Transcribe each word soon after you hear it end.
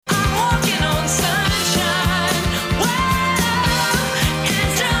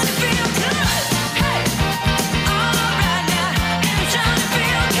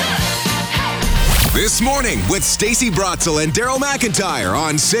This Morning with Stacey Brotzel and Daryl McIntyre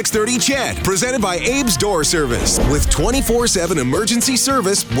on 630 CHED, presented by Abe's Door Service, with 24/7 emergency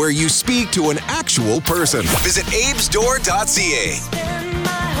service where you speak to an actual person. Visit abesdoor.ca.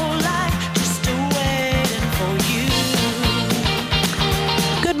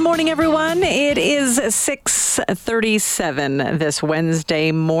 Good morning, everyone. It is 6:37 this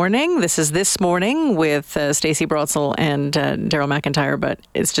Wednesday morning. This is This Morning with Stacey Brotzel and Daryl McIntyre, but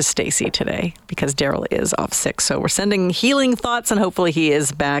it's just Stacey today because Daryl is off sick. So we're sending healing thoughts, and hopefully he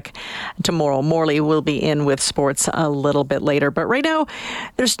is back tomorrow. Morley will be in with sports a little bit later. But right now,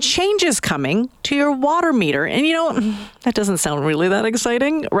 there's changes coming to your water meter. And you know, that doesn't sound really that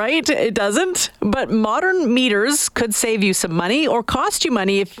exciting, right? It doesn't. But modern meters could save you some money or cost you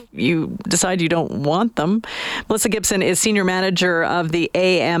money if you decide you don't want them. Melissa Gibson is Senior Manager of the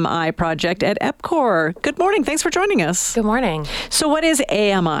AMI project at EPCOR. Good morning. Thanks for joining us. Good morning. So what is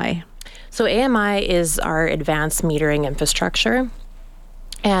AMI? So AMI is our advanced metering infrastructure.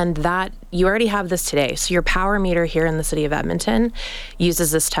 And that you already have this today. So your power meter here in the city of Edmonton uses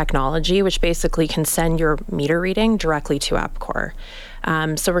this technology, which basically can send your meter reading directly to EPCOR.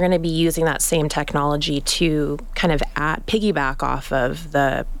 So we're going to be using that same technology to kind of piggyback off of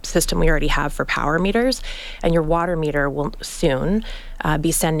the system we already have for power meters. And your water meter will soon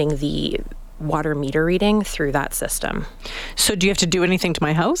be sending the water meter reading through that system. So do you have to do anything to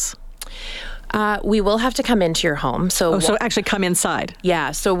my house? We will have to come into your home. So actually come inside?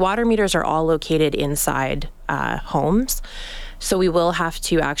 Yeah. So water meters are all located inside homes. So we will have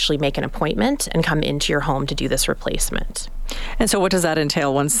to actually make an appointment and come into your home to do this replacement. And so what does that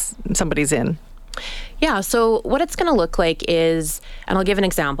entail once somebody's in? Yeah, so what it's going to look like is, and I'll give an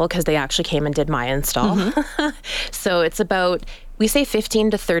example because they actually came and did my install. Mm-hmm. So it's about, we say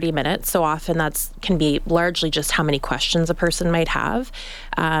 15 to 30 minutes. So often can be largely just how many questions a person might have.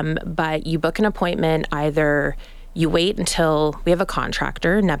 But you book an appointment, either you wait until we have a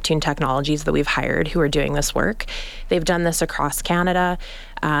contractor, Neptune Technologies, that we've hired who are doing this work. They've done this across Canada,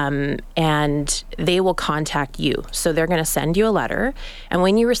 and they will contact you. So they're going to send you a letter, and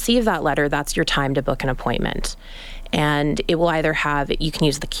when you receive that letter, that's your time to book an appointment. And it will either you can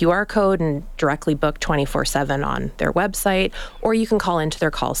use the QR code and directly book 24/7 on their website, or you can call into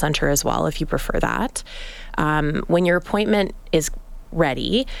their call center as well if you prefer that. When your appointment is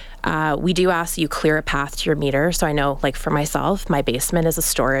ready, we do ask you clear a path to your meter. So I know, like for myself, my basement is a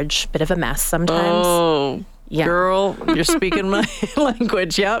storage, bit of a mess sometimes. Oh, yeah. Girl, you're speaking my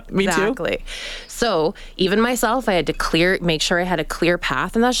language. Yep, me too. Exactly. So even myself, I had to make sure I had a clear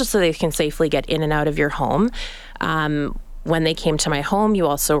path, and that's just so they can safely get in and out of your home. When they came to my home, you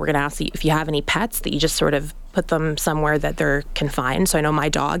also were going to ask if you have any pets, that you just sort of put them somewhere that they're confined. So I know my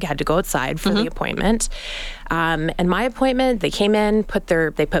dog had to go outside for the appointment. And my appointment, they came in,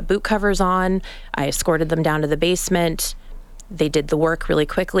 they put boot covers on. I escorted them down to the basement. They did the work really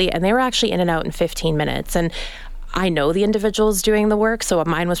quickly, and they were actually in and out in 15 minutes. And I know the individuals doing the work, so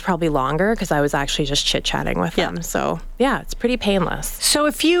mine was probably longer because I was actually just chit-chatting with them. So, yeah, it's pretty painless. So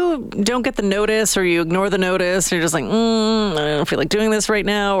if you don't get the notice or you ignore the notice, you're just like, I don't feel like doing this right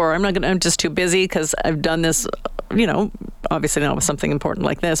now, or I'm just too busy because I've done this, obviously not with something important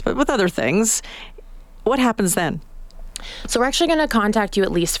like this, but with other things, what happens then? So we're actually going to contact you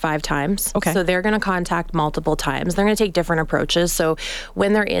at least 5 times. Okay. So they're going to contact multiple times. They're going to take different approaches. So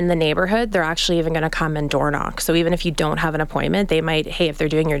when they're in the neighborhood, they're actually even going to come and door knock. So even if you don't have an appointment, they might, if they're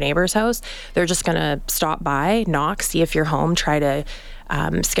doing your neighbor's house, they're just going to stop by, knock, see if you're home, try to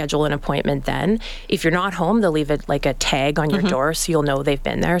schedule an appointment then. If you're not home, they'll leave it like a tag on your door so you'll know they've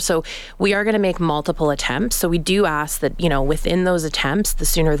been there. So we are going to make multiple attempts. So we do ask that, within those attempts, the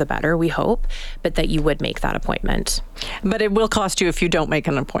sooner the better, we hope, but that you would make that appointment. But it will cost you if you don't make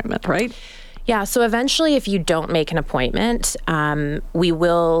an appointment, right? Yeah. So eventually, if you don't make an appointment,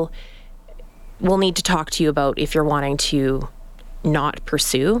 we'll need to talk to you about if you're wanting to not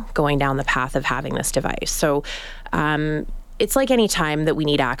pursue going down the path of having this device. So, it's like any time that we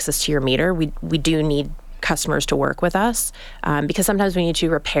need access to your meter, we do need customers to work with us because sometimes we need to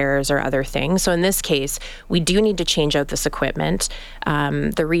do repairs or other things. So in this case, we do need to change out this equipment.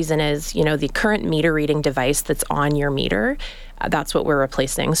 The reason is, the current meter reading device that's on your meter, that's what we're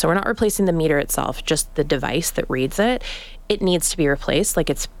replacing. So we're not replacing the meter itself, just the device that reads it. It needs to be replaced,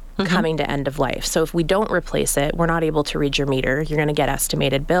 like it's coming to end of life. So if we don't replace it, we're not able to read your meter. You're going to get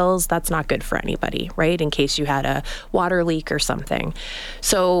estimated bills. That's not good for anybody, right? In case you had a water leak or something.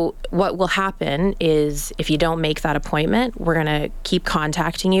 So what will happen is if you don't make that appointment, we're going to keep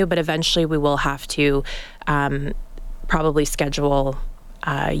contacting you, but eventually we will have to probably schedule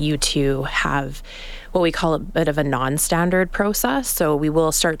you to have what we call a bit of a non-standard process. So we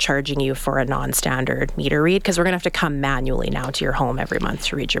will start charging you for a non-standard meter read because we're going to have to come manually now to your home every month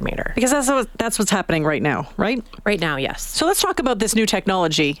to read your meter. Because that's what's happening right now, right? Right now, yes. So let's talk about this new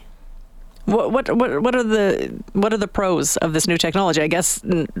technology. What are the pros of this new technology? I guess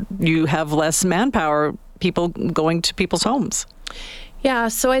you have less manpower, people going to people's homes. Yeah,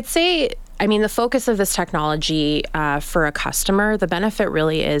 so I'd say, the focus of this technology for a customer, the benefit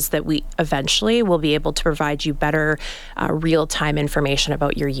really is that we eventually will be able to provide you better real-time information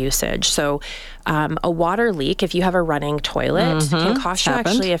about your usage. So a water leak, if you have a running toilet, can cost you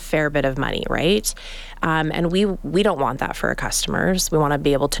actually a fair bit of money, right? And we don't want that for our customers. We want to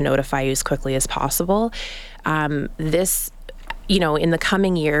be able to notify you as quickly as possible. In the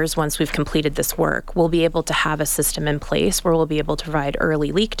coming years, once we've completed this work, we'll be able to have a system in place where we'll be able to provide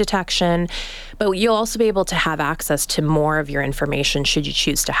early leak detection, but you'll also be able to have access to more of your information should you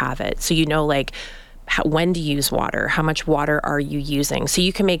choose to have it. So when to use water, how much water are you using? So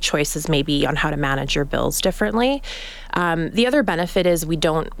you can make choices maybe on how to manage your bills differently. The other benefit is we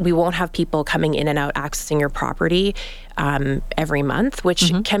won't have people coming in and out accessing your property every month,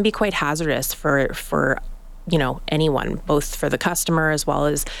 which can be quite hazardous for anyone, both for the customer as well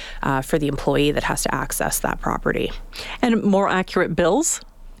as for the employee that has to access that property. And more accurate bills?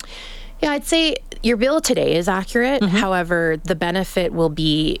 Yeah, I'd say your bill today is accurate. However, the benefit will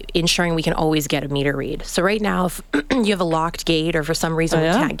be ensuring we can always get a meter read. So right now, if you have a locked gate or for some reason we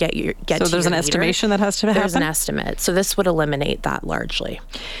can't get to So there's an meter, estimation that has to happen? There's an estimate. So this would eliminate that largely.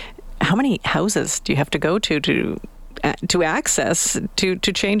 How many houses do you have to go to access to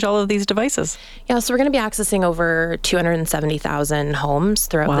change all of these devices? Yeah, so we're going to be accessing over 270,000 homes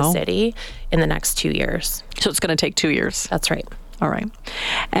throughout the city in the next 2 years. So it's going to take 2 years. That's right. All right.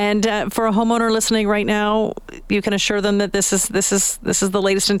 And for a homeowner listening right now, you can assure them that this is the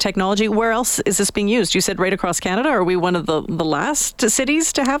latest in technology. Where else is this being used? You said right across Canada. Are we one of the last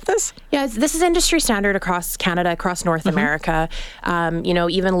cities to have this? Yeah, this is industry standard across Canada, across North America.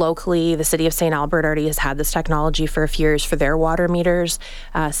 Even locally, the city of St. Albert already has had this technology for a few years for their water meters.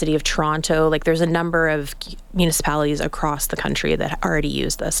 City of Toronto, there's a number of municipalities across the country that already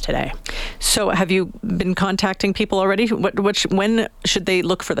use this today. So have you been contacting people already? When should they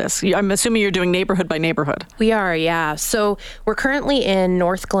look for this? I'm assuming you're doing neighborhood by neighborhood. We are, yeah. So we're currently in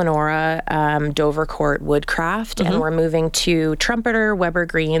North Glenora, Dovercourt, Woodcraft, and we're moving to Trumpeter, Weber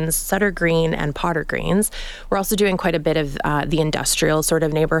Greens, Sutter Green, and Potter Greens. We're also doing quite a bit of the industrial sort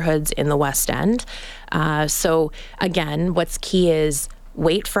of neighborhoods in the West End. So again, what's key is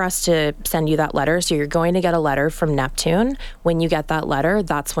wait for us to send you that letter. So you're going to get a letter from Neptune. When you get that letter,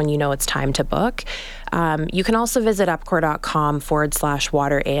 that's when you know it's time to book. You can also visit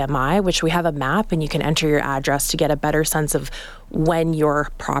epcor.com/water AMI, which we have a map, and you can enter your address to get a better sense of when your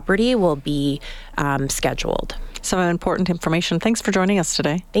property will be scheduled. Some important information. Thanks for joining us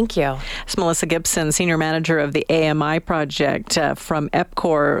today. Thank you. It's Melissa Gibson, Senior Manager of the AMI project from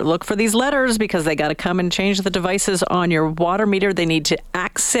EPCOR. Look for these letters because they got to come and change the devices on your water meter. They need to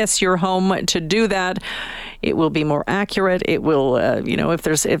access your home to do that. It will be more accurate. It will, if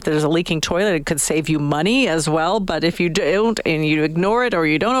there's a leaking toilet, it could save you money as well. But if you don't and you ignore it or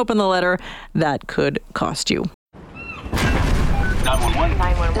you don't open the letter, that could cost you. 911.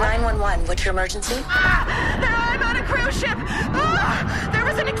 911, what's your emergency? I'm on a cruise ship! There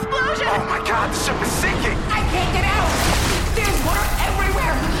was an explosion! Oh my God, the ship is sinking! I can't get out! There's water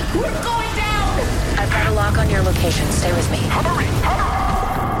everywhere! We're going down! I've got a lock on your location. Stay with me. Hurry!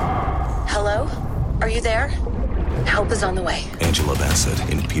 Hello? Are you there? Help is on the way. Angela Bassett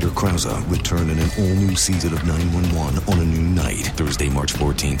and Peter Krause return in an all-new season of 911 on a new night. Thursday, March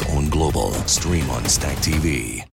 14th on Global. Stream on Stack TV.